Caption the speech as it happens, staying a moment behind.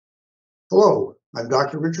Hello, I'm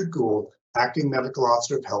Dr. Richard Gould, Acting Medical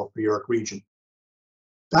Officer of Health for York Region.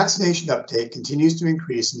 Vaccination uptake continues to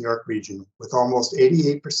increase in York Region, with almost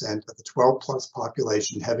 88% of the 12-plus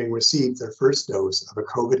population having received their first dose of a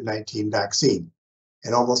COVID-19 vaccine,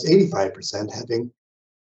 and almost 85% having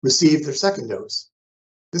received their second dose.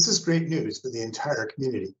 This is great news for the entire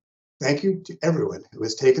community. Thank you to everyone who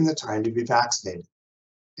has taken the time to be vaccinated,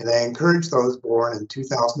 and I encourage those born in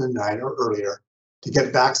 2009 or earlier to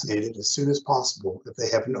get vaccinated as soon as possible if they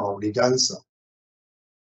haven't already done so.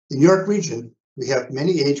 In York Region, we have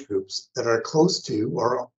many age groups that are close to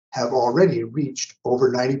or have already reached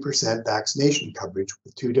over 90% vaccination coverage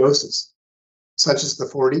with 2 doses, such as the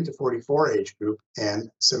 40 to 44 age group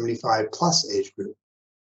and 75 plus age group.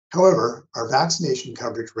 However, our vaccination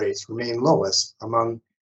coverage rates remain lowest among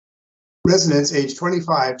residents aged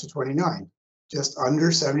 25 to 29. Just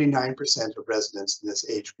under 79% of residents in this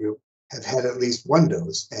age group have had at least 1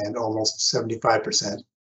 dose, and almost 75%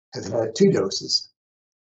 have had 2 doses.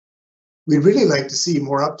 We'd really like to see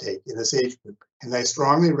more uptake in this age group, and I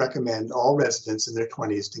strongly recommend all residents in their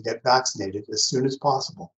 20s to get vaccinated as soon as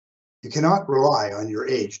possible. You cannot rely on your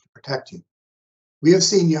age to protect you. We have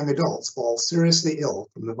seen young adults fall seriously ill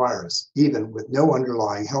from the virus, even with no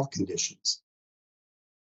underlying health conditions.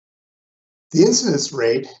 The incidence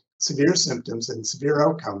rate, severe symptoms, and severe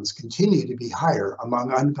outcomes continue to be higher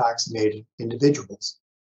among unvaccinated individuals.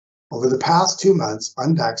 Over the past 2 months,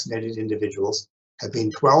 unvaccinated individuals have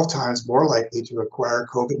been 12 times more likely to acquire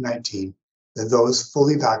COVID-19 than those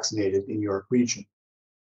fully vaccinated in York Region.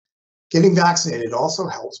 Getting vaccinated also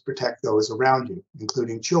helps protect those around you,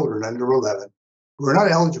 including children under 11 who are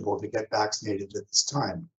not eligible to get vaccinated at this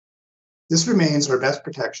time. This remains our best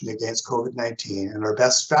protection against COVID-19 and our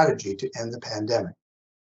best strategy to end the pandemic.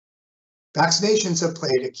 Vaccinations have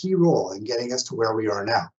played a key role in getting us to where we are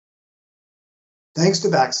now. Thanks to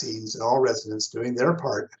vaccines and all residents doing their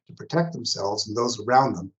part to protect themselves and those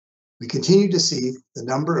around them, we continue to see the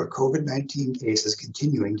number of COVID-19 cases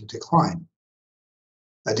continuing to decline.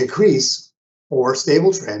 A decrease or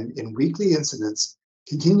stable trend in weekly incidents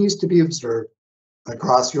continues to be observed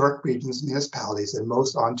across York Region's municipalities and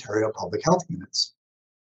most Ontario public health units.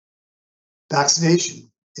 Vaccination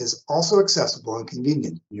is also accessible and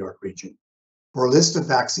convenient in York Region. For a list of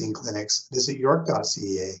vaccine clinics, visit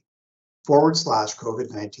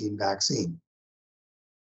york.ca/COVID-19 vaccine.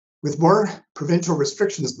 With more provincial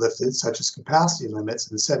restrictions lifted, such as capacity limits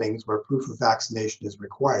and settings where proof of vaccination is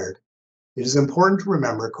required, it is important to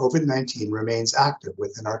remember COVID-19 remains active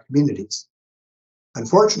within our communities.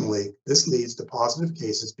 Unfortunately, this leads to positive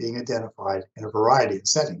cases being identified in a variety of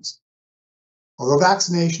settings. Although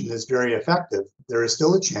vaccination is very effective, there is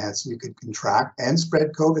still a chance you could contract and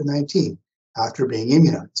spread COVID-19 after being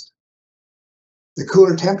immunized. The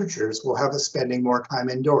cooler temperatures will have us spending more time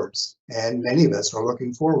indoors, and many of us are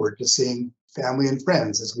looking forward to seeing family and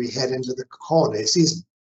friends as we head into the holiday season.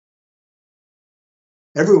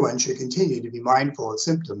 Everyone should continue to be mindful of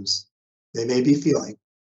symptoms they may be feeling.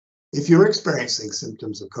 If you're experiencing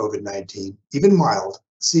symptoms of COVID-19, even mild,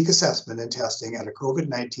 seek assessment and testing at a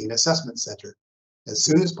COVID-19 assessment center as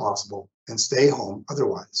soon as possible and stay home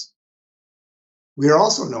otherwise. We are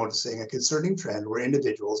also noticing a concerning trend where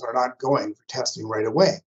individuals are not going for testing right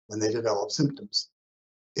away when they develop symptoms.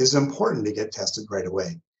 It is important to get tested right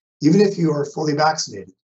away, even if you are fully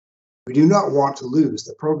vaccinated. We do not want to lose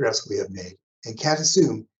the progress we have made and can't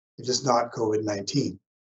assume it is not COVID-19.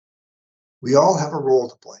 We all have a role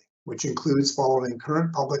to play, which includes following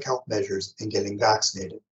current public health measures and getting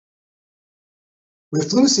vaccinated. With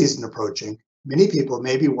flu season approaching, many people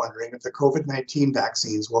may be wondering if the COVID-19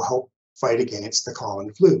 vaccines will help fight against the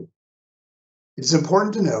common flu. It is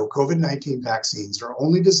important to know COVID-19 vaccines are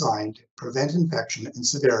only designed to prevent infection and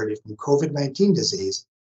severity from COVID-19 disease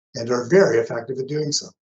and are very effective at doing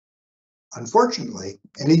so. Unfortunately,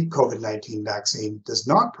 any COVID-19 vaccine does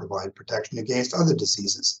not provide protection against other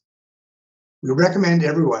diseases. We recommend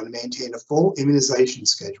everyone maintain a full immunization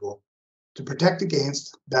schedule to protect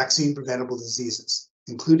against vaccine-preventable diseases,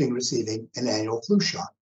 including receiving an annual flu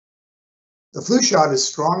shot. The flu shot is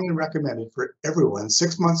strongly recommended for everyone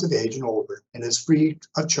 6 months of age and older and is free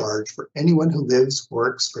of charge for anyone who lives,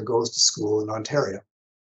 works, or goes to school in Ontario.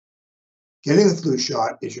 Getting the flu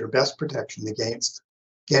shot is your best protection against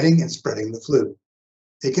getting and spreading the flu.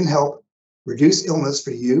 It can help reduce illness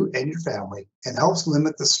for you and your family and helps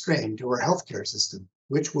limit the strain to our healthcare system,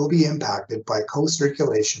 which will be impacted by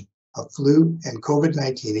co-circulation of flu and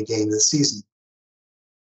COVID-19 again this season.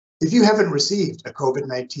 If you haven't received a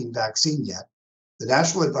COVID-19 vaccine yet, the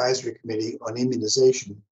National Advisory Committee on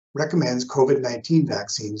Immunization recommends COVID-19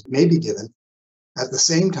 vaccines may be given at the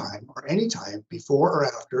same time or any time before or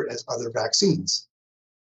after as other vaccines.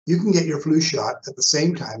 You can get your flu shot at the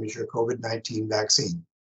same time as your COVID-19 vaccine.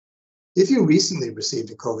 If you recently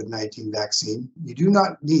received a COVID-19 vaccine, you do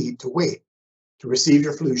not need to wait to receive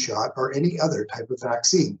your flu shot or any other type of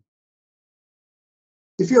vaccine.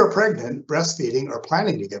 If you are pregnant, breastfeeding, or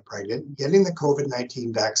planning to get pregnant, getting the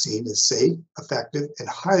COVID-19 vaccine is safe, effective, and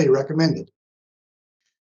highly recommended.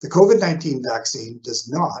 The COVID-19 vaccine does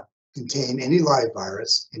not contain any live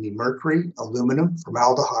virus, any mercury, aluminum,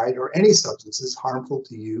 formaldehyde, or any substances harmful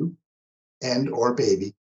to you and/or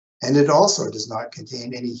baby, and it also does not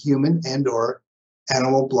contain any human and/or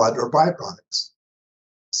animal blood or byproducts.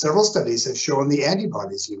 Several studies have shown the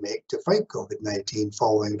antibodies you make to fight COVID-19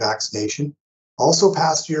 following vaccination also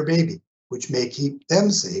pass to your baby, which may keep them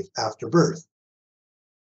safe after birth.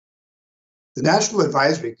 The National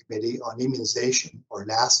Advisory Committee on Immunization, or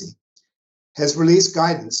NACI, has released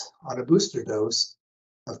guidance on a booster dose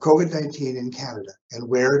of COVID-19 in Canada and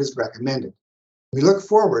where it is recommended. We look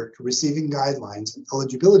forward to receiving guidelines and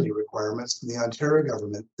eligibility requirements from the Ontario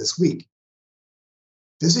government this week.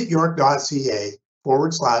 Visit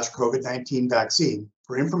york.ca/COVID-19 vaccine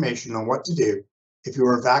for information on what to do if you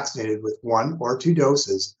are vaccinated with 1 or 2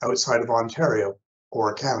 doses outside of Ontario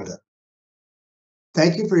or Canada.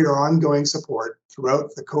 Thank you for your ongoing support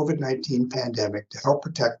throughout the COVID-19 pandemic to help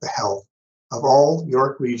protect the health of all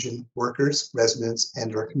York Region workers, residents,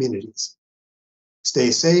 and our communities.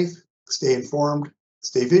 Stay safe, stay informed,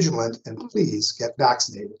 stay vigilant, and please get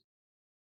vaccinated.